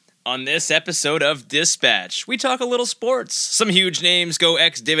On this episode of Dispatch, we talk a little sports. Some huge names go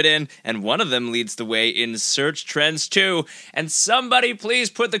ex-dividend, and one of them leads the way in search trends too. And somebody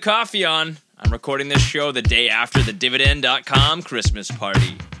please put the coffee on. I'm recording this show the day after the Dividend.com Christmas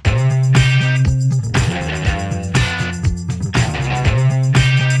party.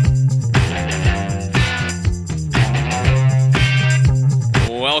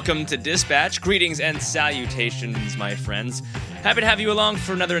 Welcome to Dispatch. Greetings and salutations, my friends. Happy to have you along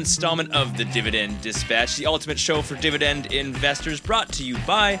for another installment of the Dividend Dispatch, the ultimate show for dividend investors, brought to you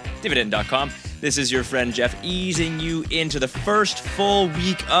by Dividend.com. This is your friend Jeff, easing you into the first full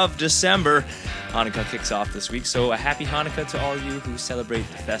week of December. Hanukkah kicks off this week, so a happy Hanukkah to all you who celebrate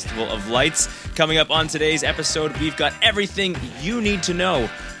the Festival of Lights. Coming up on today's episode, we've got everything you need to know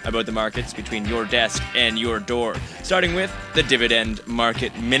about the markets between your desk and your door. Starting with the Dividend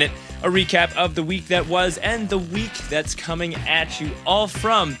Market Minute, a recap of the week that was and the week that's coming at you, all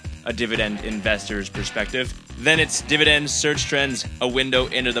from a dividend investor's perspective. Then it's Dividend Search Trends, a window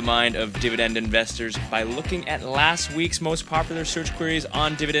into the mind of dividend investors. By looking at last week's most popular search queries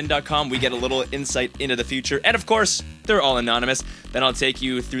on Dividend.com, we get a little insight into the future. And of course, they're all anonymous. Then I'll take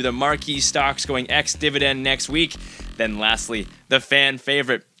you through the marquee stocks going ex-dividend next week. Then lastly, the fan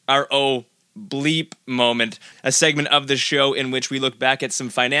favorite, our bleep moment, a segment of the show in which we look back at some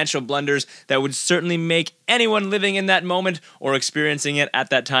financial blunders that would certainly make anyone living in that moment or experiencing it at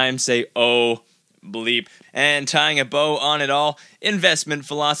that time say, oh, bleep. And tying a bow on it all, investment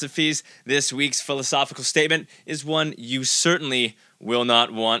philosophies. This week's philosophical statement is one you certainly will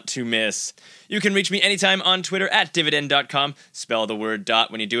not want to miss. You can reach me anytime on Twitter at Dividend.com. Spell the word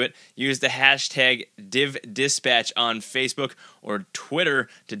dot when you do it. Use the hashtag DivDispatch on Facebook or Twitter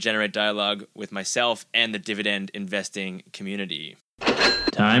to generate dialogue with myself and the dividend investing community.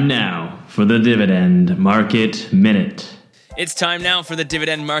 Time now for the Dividend Market Minute. It's time now for the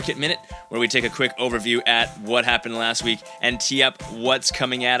Dividend Market Minute, where we take a quick overview at what happened last week and tee up what's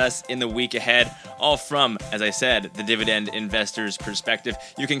coming at us in the week ahead, all from, as I said, the dividend investor's perspective.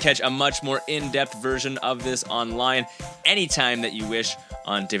 You can catch a much more in-depth version of this online anytime that you wish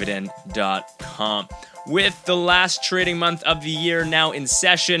on Dividend.com. With the last trading month of the year now in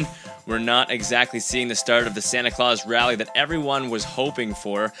session, we're not exactly seeing the start of the Santa Claus rally that everyone was hoping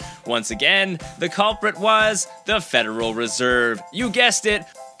for. Once again, the culprit was the Federal Reserve. You guessed it,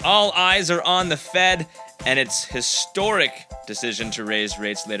 all eyes are on the Fed and its historic decision to raise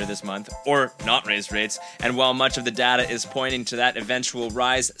rates later this month, or not raise rates. And while much of the data is pointing to that eventual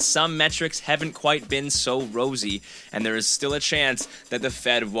rise, some metrics haven't quite been so rosy, and there is still a chance that the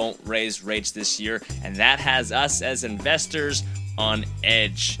Fed won't raise rates this year, and that has us as investors on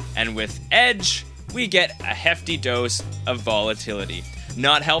edge. And with edge, we get a hefty dose of volatility.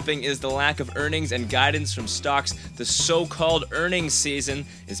 Not helping is the lack of earnings and guidance from stocks. The so-called earnings season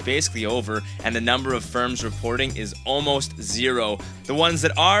is basically over, and the number of firms reporting is almost zero. The ones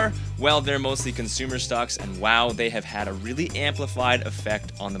that are, well, they're mostly consumer stocks, and wow, they have had a really amplified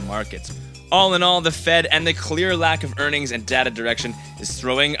effect on the markets. All in all, the Fed and the clear lack of earnings and data direction is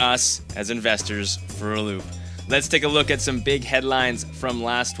throwing us as investors for a loop. Let's take a look at some big headlines from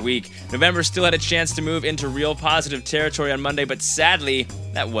last week. November still had a chance to move into real positive territory on Monday, but sadly,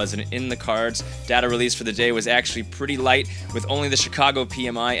 that wasn't in the cards. Data released for the day was actually pretty light, with only the Chicago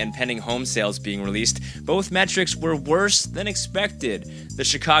PMI and pending home sales being released. Both metrics were worse than expected. The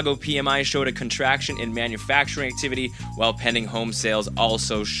Chicago PMI showed a contraction in manufacturing activity, while pending home sales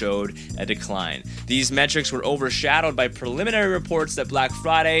also showed a decline. These metrics were overshadowed by preliminary reports that Black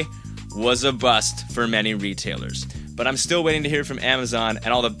Friday was a bust for many retailers. But I'm still waiting to hear from Amazon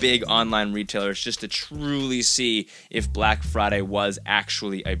and all the big online retailers just to truly see if Black Friday was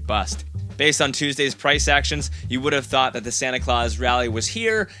actually a bust. Based on Tuesday's price actions, you would have thought that the Santa Claus rally was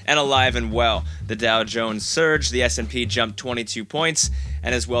here and alive and well. The Dow Jones surged, the S&P jumped 22 points,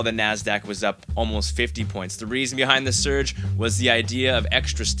 and as well the Nasdaq was up almost 50 points. The reason behind the surge was the idea of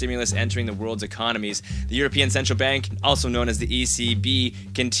extra stimulus entering the world's economies. The European Central Bank, also known as the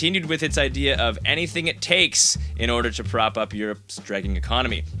ECB, continued with its idea of anything it takes in order to prop up Europe's dragging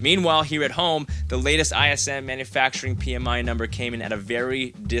economy. Meanwhile, here at home, the latest ISM manufacturing PMI number came in at a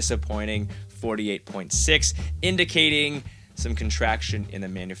very disappointing 48.6, indicating some contraction in the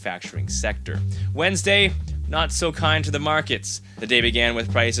manufacturing sector. Wednesday, not so kind to the markets. The day began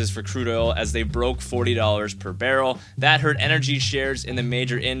with prices for crude oil as they broke $40 per barrel. That hurt energy shares in the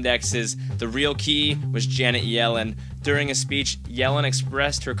major indexes. The real key was Janet Yellen. During a speech, Yellen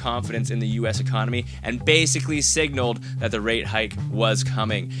expressed her confidence in the U.S. economy and basically signaled that the rate hike was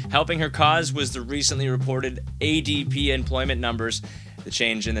coming. Helping her cause was the recently reported ADP employment numbers, The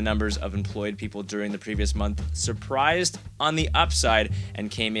change in the numbers of employed people during the previous month surprised on the upside and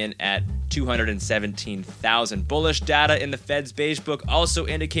came in at 217,000. Bullish data in the Fed's Beige Book also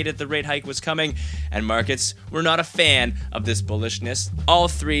indicated the rate hike was coming, and markets were not a fan of this bullishness. All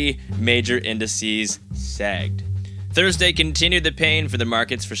three major indices sagged. Thursday continued the pain for the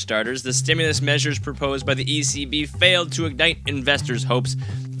markets. For starters, the stimulus measures proposed by the ECB failed to ignite investors' hopes,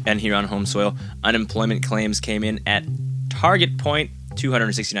 and here on home soil, unemployment claims came in at target point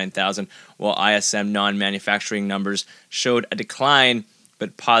 269,000, while ISM non-manufacturing numbers showed a decline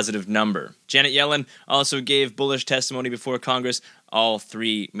but positive number. Janet Yellen also gave bullish testimony before Congress. All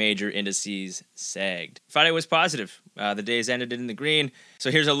three major indices sagged. Friday was positive. The days ended in the green.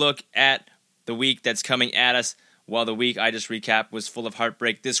 So here's a look at the week that's coming at us. While the week I just recapped was full of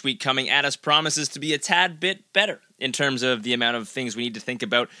heartbreak, this week coming at us promises to be a tad bit better in terms of the amount of things we need to think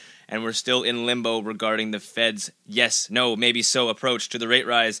about, and we're still in limbo regarding the Fed's yes, no, maybe so approach to the rate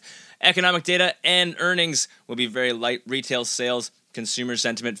rise. Economic data and earnings will be very light. Retail sales, consumer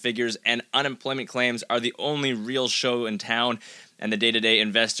sentiment figures, and unemployment claims are the only real show in town, and the day-to-day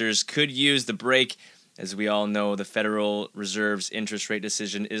investors could use the break. As we all know, the Federal Reserve's interest rate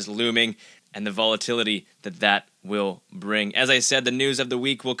decision is looming, and the volatility that will bring. As I said, the news of the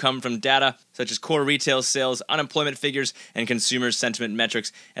week will come from data such as core retail sales, unemployment figures, and consumer sentiment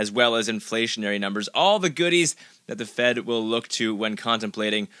metrics, as well as inflationary numbers. All the goodies that the Fed will look to when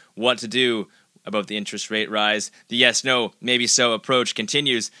contemplating what to do about the interest rate rise. The yes, no, maybe so approach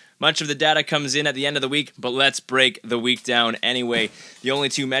continues. Much of the data comes in at the end of the week, but let's break the week down anyway. The only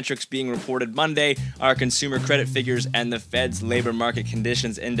two metrics being reported Monday are consumer credit figures and the Fed's labor market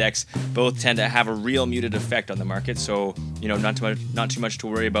conditions index. Both tend to have a real muted effect on the market, so not too much to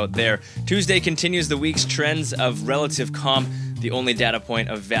worry about there. Tuesday continues the week's trends of relative calm. The only data point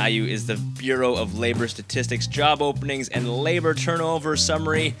of value is the Bureau of Labor Statistics job openings and labor turnover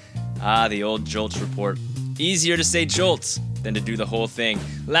summary. The old JOLTS report. Easier to say JOLTS than to do the whole thing.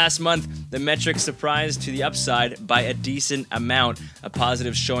 Last month, the metric surprised to the upside by a decent amount. A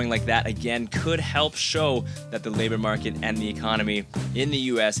positive showing like that again could help show that the labor market and the economy in the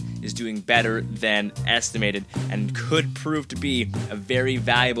U.S. is doing better than estimated and could prove to be a very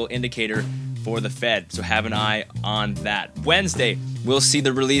valuable indicator for the Fed, so have an eye on that. Wednesday, we'll see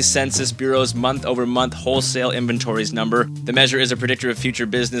the release Census Bureau's month-over-month wholesale inventories number. The measure is a predictor of future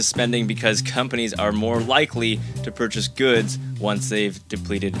business spending because companies are more likely to purchase goods once they've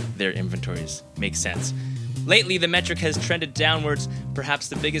depleted their inventories. Makes sense. Lately, the metric has trended downwards. Perhaps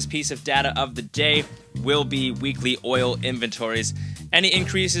the biggest piece of data of the day will be weekly oil inventories. Any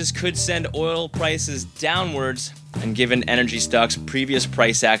increases could send oil prices downwards, and given energy stocks' previous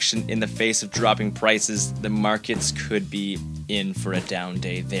price action in the face of dropping prices, the markets could be in for a down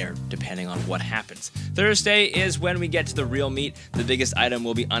day there, depending on what happens. Thursday is when we get to the real meat. The biggest item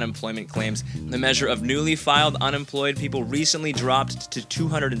will be unemployment claims. The measure of newly filed unemployed people recently dropped to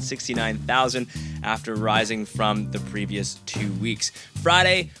 269,000 after rising from the previous 2 weeks.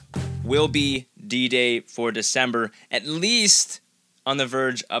 Friday will be D-Day for December, at least on the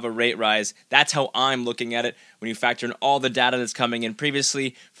verge of a rate rise. That's how I'm looking at it. When you factor in all the data that's coming in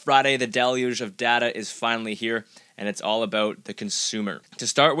previously, Friday, the deluge of data is finally here, and it's all about the consumer. To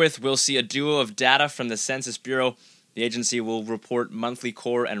start with, we'll see a duo of data from the Census Bureau. The agency will report monthly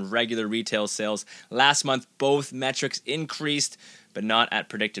core and regular retail sales. Last month, both metrics increased, but not at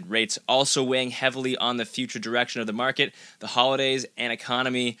predicted rates. Also weighing heavily on the future direction of the market, the holidays and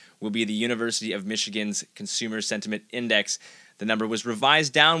economy will be the University of Michigan's Consumer Sentiment Index. The number was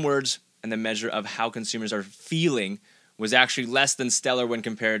revised downwards, and the measure of how consumers are feeling was actually less than stellar when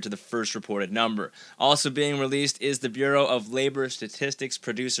compared to the first reported number. Also being released is the Bureau of Labor Statistics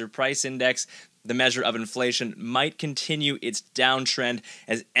Producer Price Index. The measure of inflation might continue its downtrend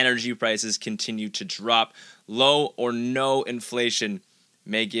as energy prices continue to drop. Low or no inflation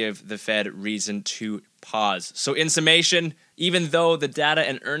may give the Fed reason to pause. So in summation, even though the data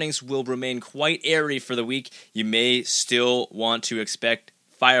and earnings will remain quite airy for the week, you may still want to expect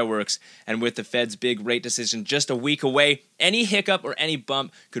fireworks. And with the Fed's big rate decision just a week away, any hiccup or any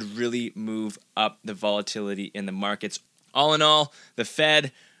bump could really move up the volatility in the markets. All in all, the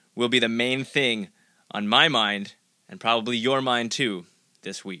Fed will be the main thing on my mind, and probably your mind too,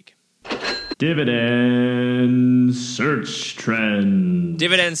 this week. Dividend search trends.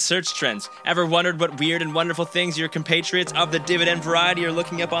 Dividend search trends. Ever wondered what weird and wonderful things your compatriots of the dividend variety are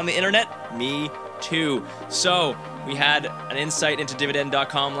looking up on the internet? Me too. So, we had an insight into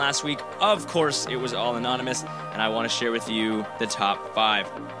dividend.com last week. Of course, it was all anonymous, and I want to share with you the top 5.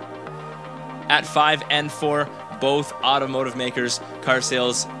 At 5 and 4, both automotive makers. Car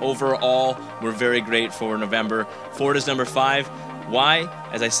sales overall were very great for November. Ford is number 5, Why?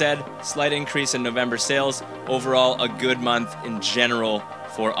 As I said, slight increase in November sales. Overall, a good month in general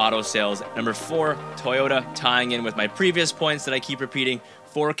for auto sales. Number 4, Toyota, tying in with my previous points that I keep repeating.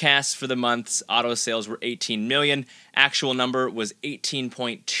 Forecasts for the month's auto sales were 18 million. Actual number was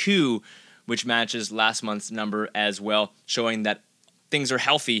 18.2, which matches last month's number as well, showing that things are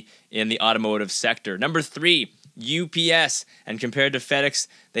healthy in the automotive sector. Number 3, UPS. And compared to FedEx,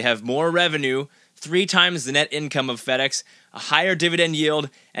 they have more revenue, 3 times the net income of FedEx, a higher dividend yield,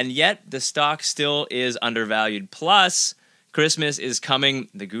 and yet the stock still is undervalued. Plus, Christmas is coming,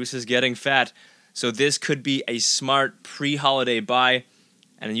 the goose is getting fat, so this could be a smart pre-holiday buy,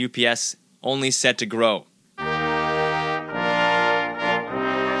 and UPS only set to grow.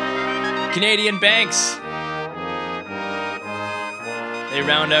 Canadian banks. They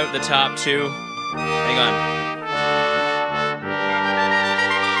round out the top 2. Hang on.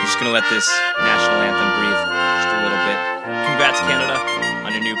 I'm just going to let this national anthem breathe just a little bit. Congrats, Canada,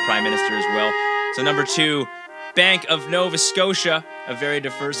 on your new Prime Minister as well. So number 2, Bank of Nova Scotia, a very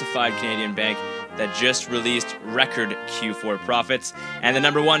diversified Canadian bank that just released record Q4 profits. And the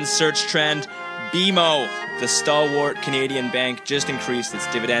number 1 search trend, BMO, the stalwart Canadian bank, just increased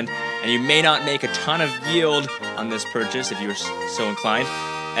its dividend. And you may not make a ton of yield on this purchase if you're so inclined,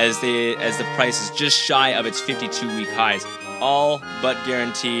 as the price is just shy of its 52-week highs. All but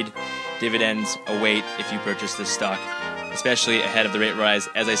guaranteed dividends await if you purchase this stock, especially ahead of the rate rise.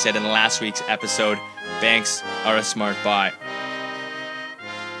 As I said in last week's episode, banks are a smart buy.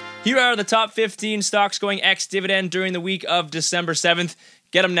 Here are the top 15 stocks going ex-dividend during the week of December 7th.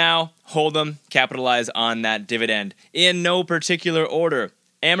 Get them now, hold them, capitalize on that dividend. In no particular order: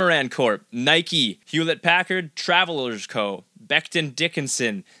 Amaran Corp, Nike, Hewlett-Packard, Travelers Co., Becton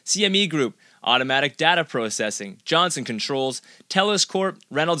Dickinson, CME Group, Automatic Data Processing, Johnson Controls, TELUS Corp,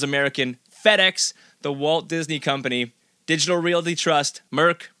 Reynolds American, FedEx, the Walt Disney Company, Digital Realty Trust,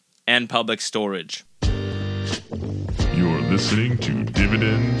 Merck, and Public Storage. You're listening to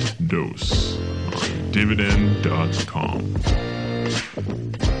Dividend Dose on Dividend.com.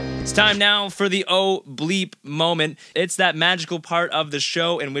 It's time now for the Oh Bleep moment. It's that magical part of the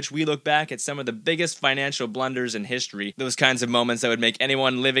show in which we look back at some of the biggest financial blunders in history. Those kinds of moments that would make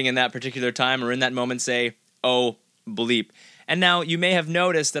anyone living in that particular time or in that moment say, oh, bleep. And now you may have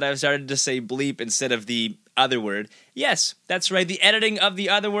noticed that I've started to say bleep instead of the other word. Yes, that's right. The editing of the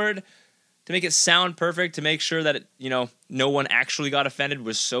other word to make it sound perfect, to make sure that, no one actually got offended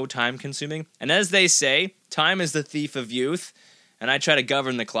was so time consuming. And as they say, time is the thief of youth. And I try to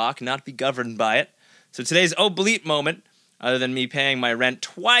govern the clock, not be governed by it. So today's oh bleep moment, other than me paying my rent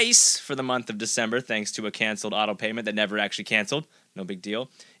twice for the month of December thanks to a canceled auto payment that never actually canceled, no big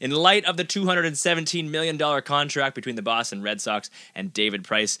deal. In light of the $217 million contract between the Boston Red Sox and David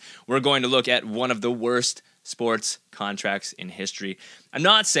Price, we're going to look at one of the worst sports contracts in history. I'm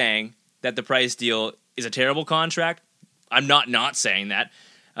not saying that the Price deal is a terrible contract. I'm not saying that.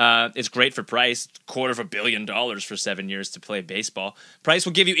 It's great for Price, $250 million for 7 years to play baseball. Price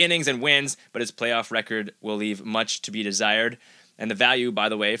will give you innings and wins, but his playoff record will leave much to be desired. And the value, by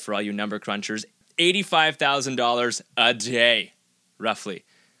the way, for all you number crunchers, $85,000 a day, roughly.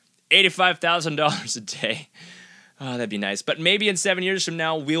 $85,000 a day. Oh, that'd be nice. But maybe in 7 years from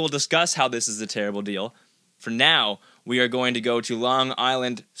now, we will discuss how this is a terrible deal. For now, we are going to go to Long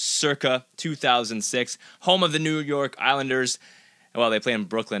Island circa 2006, home of the New York Islanders. Well, they play in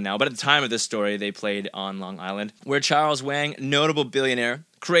Brooklyn now, but at the time of this story, they played on Long Island, where Charles Wang, notable billionaire,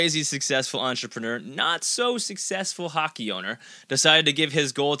 crazy successful entrepreneur, not so successful hockey owner, decided to give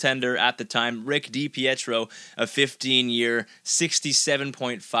his goaltender at the time, Rick DiPietro, a 15-year,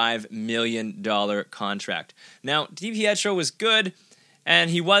 $67.5 million contract. Now, DiPietro was good,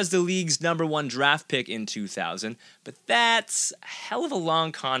 and he was the league's number 1 draft pick in 2000, but that's a hell of a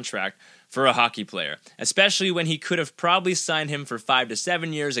long contract for a hockey player, especially when he could have probably signed him for 5 to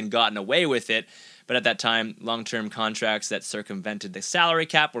 7 years and gotten away with it. But at that time, long-term contracts that circumvented the salary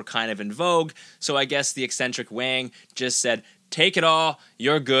cap were kind of in vogue, so I guess the eccentric Wang just said, take it all,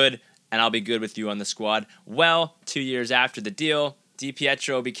 you're good, and I'll be good with you on the squad. Well, 2 years after the deal,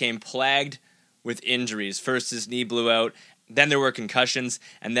 DiPietro became plagued with injuries. First his knee blew out, then there were concussions,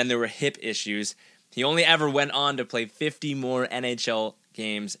 and then there were hip issues. He only ever went on to play 50 more NHL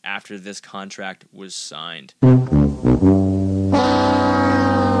games after this contract was signed.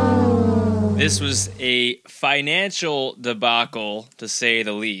 This was a financial debacle, to say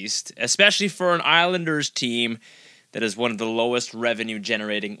the least, especially for an Islanders team that is one of the lowest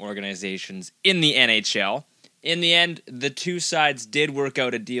revenue-generating organizations in the NHL. In the end, the two sides did work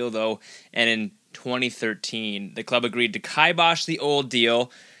out a deal, though, and in 2013, the club agreed to kibosh the old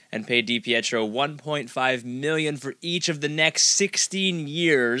deal and pay DiPietro $1.5 million for each of the next 16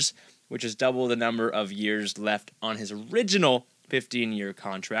 years, which is double the number of years left on his original 15-year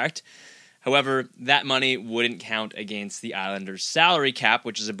contract. However, that money wouldn't count against the Islanders' salary cap,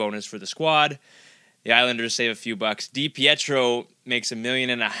 which is a bonus for the squad. The Islanders save a few bucks. DiPietro makes $1.5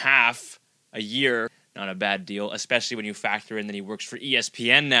 million a year. Not a bad deal, especially when you factor in that he works for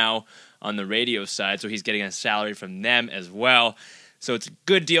ESPN now on the radio side, so he's getting a salary from them as well. So it's a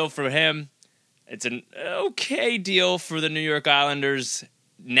good deal for him. It's an okay deal for the New York Islanders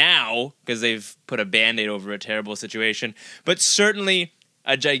now, because they've put a Band-Aid over a terrible situation, but certainly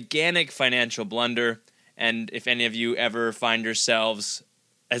a gigantic financial blunder. And if any of you ever find yourselves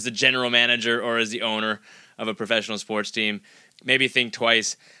as the general manager or as the owner of a professional sports team, maybe think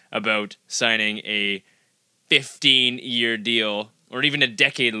twice about signing a 15-year deal or even a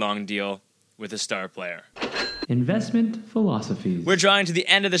decade-long deal with a star player. Investment philosophies. We're drawing to the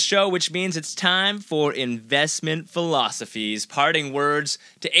end of the show, which means it's time for investment philosophies, parting words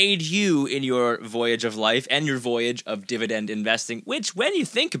to aid you in your voyage of life and your voyage of dividend investing, which, when you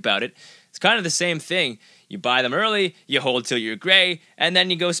think about it, it's kind of the same thing. You buy them early, you hold till you're gray, and then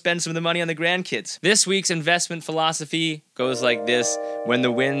you go spend some of the money on the grandkids. This week's investment philosophy goes like this. When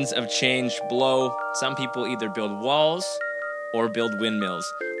the winds of change blow, some people either build walls or build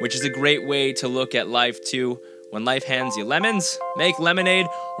windmills, which is a great way to look at life too. When life hands you lemons, make lemonade,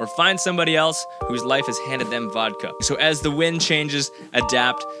 or find somebody else whose life has handed them vodka. So as the wind changes,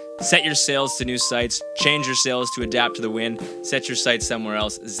 adapt. Set your sails to new sights. Change your sails to adapt to the wind. Set your sights somewhere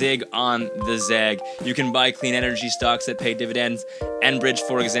else. Zig on the zag. You can buy clean energy stocks that pay dividends. Enbridge,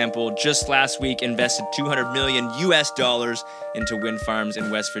 for example, just last week invested $200 million into wind farms in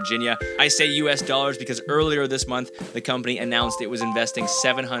West Virginia. I say US dollars because earlier this month, the company announced it was investing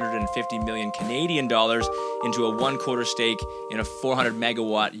 750 million Canadian dollars into a one-quarter stake in a 400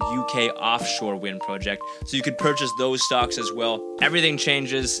 megawatt UK offshore wind project. So you could purchase those stocks as well. Everything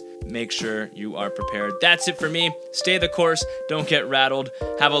changes. Make sure you are prepared. That's it for me. Stay the course. Don't get rattled.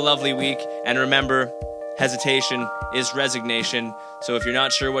 Have a lovely week. And remember, hesitation is resignation. So if you're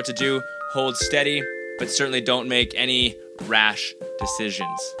not sure what to do, hold steady, but certainly don't make any rash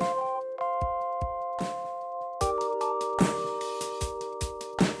decisions.